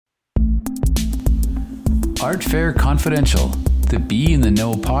Art Fair Confidential, the Be in the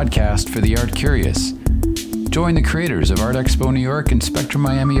Know podcast for the art curious. Join the creators of Artexpo New York and Spectrum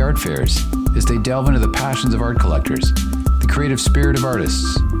Miami art fairs as they delve into the passions of art collectors, the creative spirit of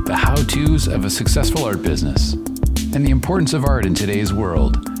artists, the how-tos of a successful art business, and the importance of art in today's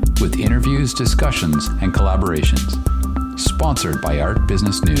world, with interviews, discussions, and collaborations. Sponsored by Art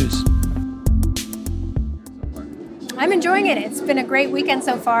Business News. I'm enjoying it. It's been a great weekend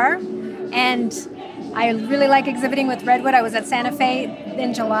so far, and I really like exhibiting with Redwood. I was at Santa Fe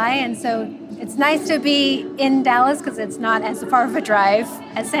in July, and so it's nice to be in Dallas because it's not as far of a drive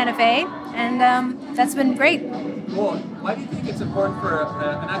as Santa Fe, and that's been great. Well, why do you think it's important for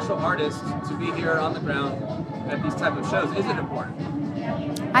an actual artist to be here on the ground at these type of shows? Is it important?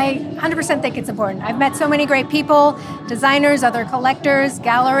 I 100% think it's important. I've met so many great people, designers, other collectors,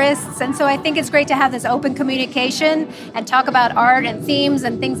 gallerists, and so I think it's great to have this open communication and talk about art and themes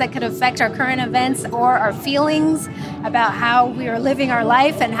and things that could affect our current events or our feelings about how we are living our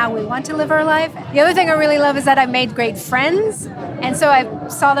life and how we want to live our life. The other thing I really love is that I've made great friends, and so I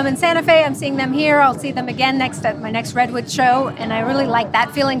saw them in Santa Fe, I'm seeing them here, I'll see them again at my next Redwood show, and I really like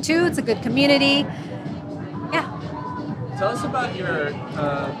that feeling too. It's a good community. Tell us about the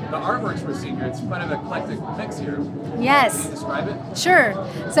artworks we're seeing here. It's quite an eclectic mix here. Yes. Can you describe it? Sure.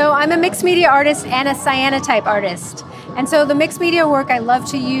 So I'm a mixed media artist and a cyanotype artist. And so the mixed media work, I love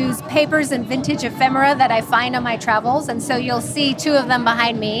to use papers and vintage ephemera that I find on my travels. And so you'll see two of them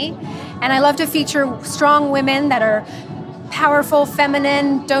behind me. And I love to feature strong women that are powerful,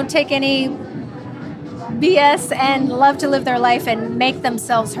 feminine, don't take any BS, and love to live their life and make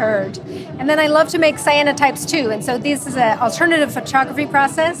themselves heard. And then I love to make cyanotypes too. And so this is an alternative photography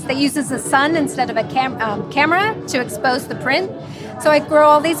process that uses the sun instead of a camera to expose the print. So I grow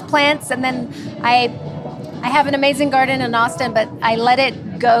all these plants, and then I have an amazing garden in Austin, but I let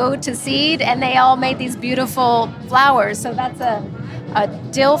it go to seed, and they all made these beautiful flowers. So that's a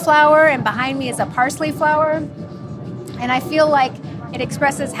dill flower, and behind me is a parsley flower. And I feel like it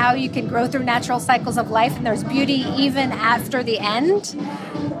expresses how you can grow through natural cycles of life, and there's beauty even after the end.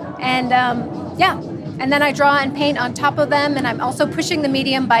 And and then I draw and paint on top of them, and I'm also pushing the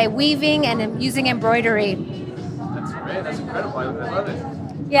medium by weaving and using embroidery. That's great. That's incredible. I love it.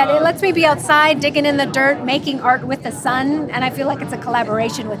 Yeah, it lets me be outside, digging in the dirt, making art with the sun, and I feel like it's a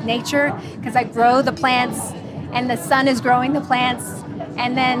collaboration with nature because I grow the plants, and the sun is growing the plants,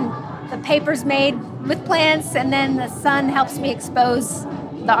 and then the paper's made with plants, and then the sun helps me expose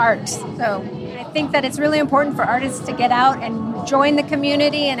the art. So I think that it's really important for artists to get out and join the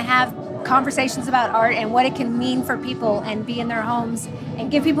community and have conversations about art and what it can mean for people and be in their homes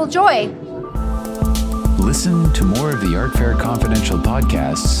and give people joy. Listen to more of the Art Fair Confidential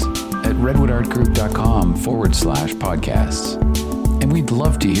podcasts at redwoodartgroup.com/podcasts. And we'd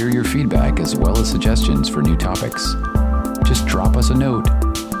love to hear your feedback as well as suggestions for new topics. Just drop us a note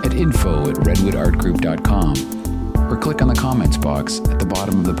at info@redwoodartgroup.com or click on the comments box at the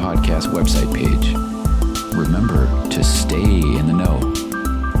bottom of the podcast website page. Remember to stay in the know.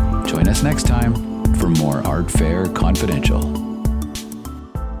 Join us next time for more Art Fair Confidential.